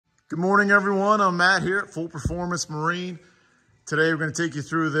Good morning, everyone. I'm Matt here at Full Performance Marine. Today, we're going to take you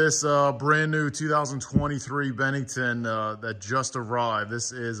through this brand new 2023 Bennington that just arrived.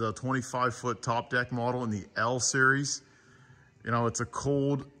 This is a 25-foot top deck model in the L series. You know, it's a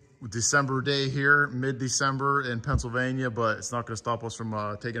cold December day here, mid-December in Pennsylvania, but it's not going to stop us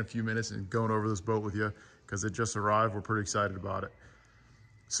from taking a few minutes and going over this boat with you because it just arrived. We're pretty excited about it.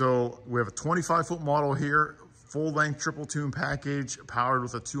 So we have a 25-foot model here. Full-length triple tune package powered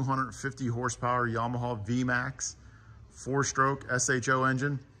with a 250 horsepower Yamaha VMAX 4-stroke SHO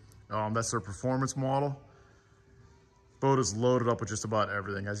engine. That's their performance model. Boat is loaded up with just about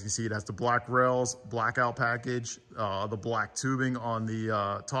everything. As you can see, it has the black rails, blackout package, the black tubing on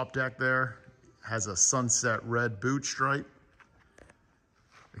the top deck there. Has a sunset red boot stripe.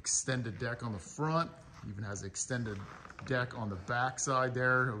 Extended deck on the front. Even has extended deck on the back side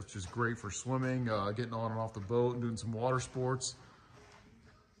there, which is great for swimming, getting on and off the boat and doing some water sports.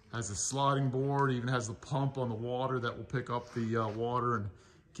 Has a sliding board, even has the pump on the water that will pick up the water and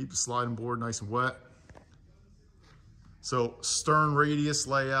keep the sliding board nice and wet. So stern radius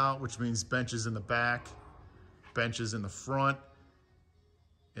layout, which means benches in the back, benches in the front,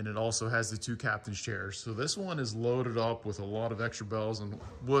 and it also has the 2 captain's chairs. So this one is loaded up with a lot of extra bells and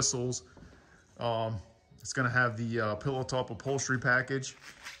whistles. It's going to have the pillow top upholstery package,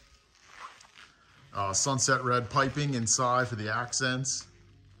 sunset red piping inside for the accents.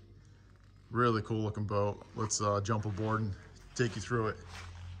 Really cool looking boat. Let's jump aboard and take you through it.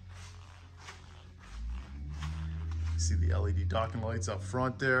 See the LED docking lights up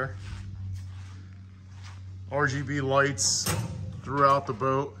front there. RGB lights throughout the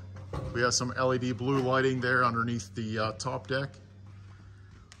boat. We have some LED blue lighting there underneath the top deck.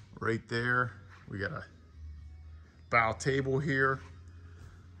 Right there, we got a bow table here.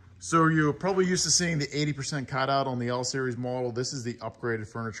 So you're probably used to seeing the 80% cutout on the L series model. This is the upgraded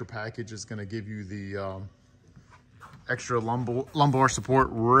furniture package. It's going to give you the extra lumbar support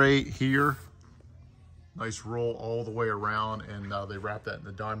right here. Nice roll all the way around, and they wrap that in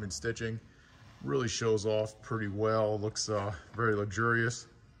the diamond stitching. Really shows off pretty well. Looks very luxurious.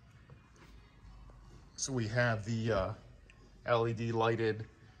 So we have the LED lighted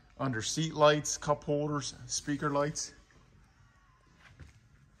under seat lights, cup holders, speaker lights.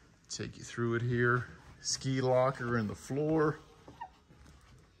 Take you through it here. Ski locker in the floor.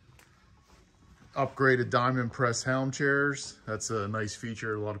 Upgraded diamond press helm chairs. That's a nice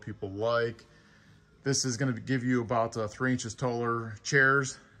feature a lot of people like. This is going to give you about 3 inches taller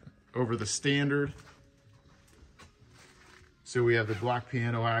chairs over the standard. So we have the black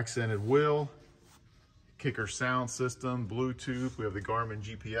piano accented wheel, kicker sound system, Bluetooth. We have the Garmin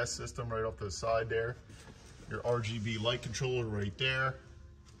GPS system right off to the side there. Your RGB light controller right there.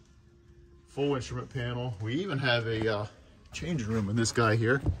 Full instrument panel. We even have a changing room in this guy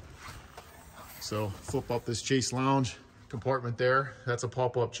here. So flip up this Chase Lounge compartment there. That's a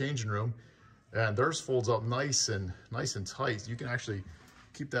pop-up changing room. And theirs folds up nice and tight. You can actually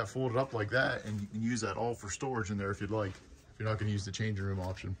keep that folded up like that, and you can use that all for storage in there if you'd like, if you're not going to use the changing room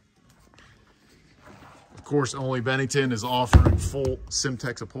option. Of course, only Bennington is offering full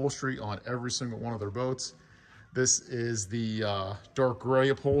Simtex upholstery on every single one of their boats. This is the dark gray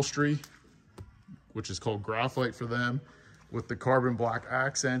upholstery, which is called graphite for them, with the carbon black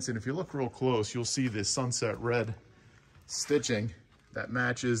accents. And if you look real close, you'll see this sunset red stitching that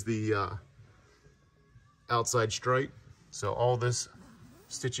matches the outside stripe. So all this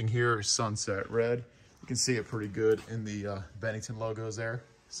stitching here is sunset red. You can see it pretty good in the Bennington logos there.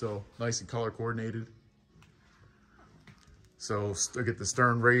 So nice and color coordinated. So look at the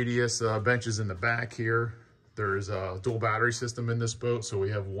stern radius, benches in the back here. There's a dual battery system in this boat, so we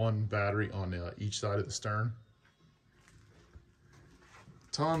have 1 battery on each side of the stern.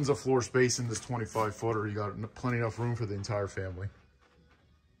 Tons of floor space in this 25-footer. You got plenty enough room for the entire family.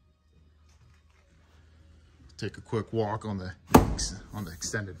 Take a quick walk on the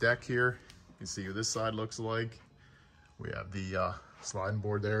extended deck here. You can see what this side looks like. We have the sliding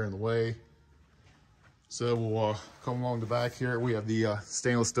board there in the way. So we'll come along the back here. We have the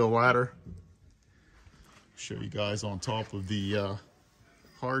stainless steel ladder. Show you guys on top of the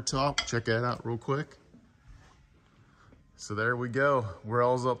hard top. Check that out real quick. So there we go.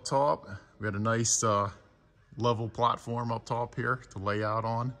 Rails up top. We got a nice level platform up top here to lay out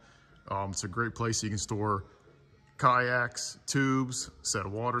on. It's a great place you can store kayaks, tubes, set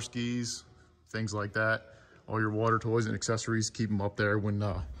of water skis, things like that. All your water toys and accessories, keep them up there when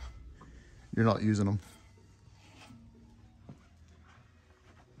you're not using them.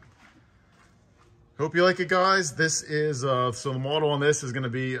 Hope you like it, guys. This is, so the model on this is going to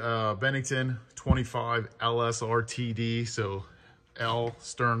be Bennington 25 LSRTD. So L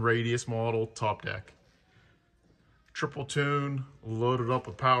stern radius model top deck. Triple tune, loaded up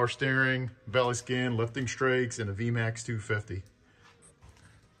with power steering, belly skin, lifting strakes, and a VMAX 250.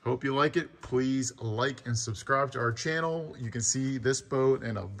 Hope you like it. Please like and subscribe to our channel. You can see this boat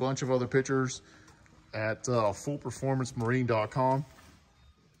and a bunch of other pictures at fullperformancemarine.com,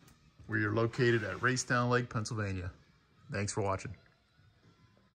 where you're located at Racetown Lake, Pennsylvania. Thanks for watching.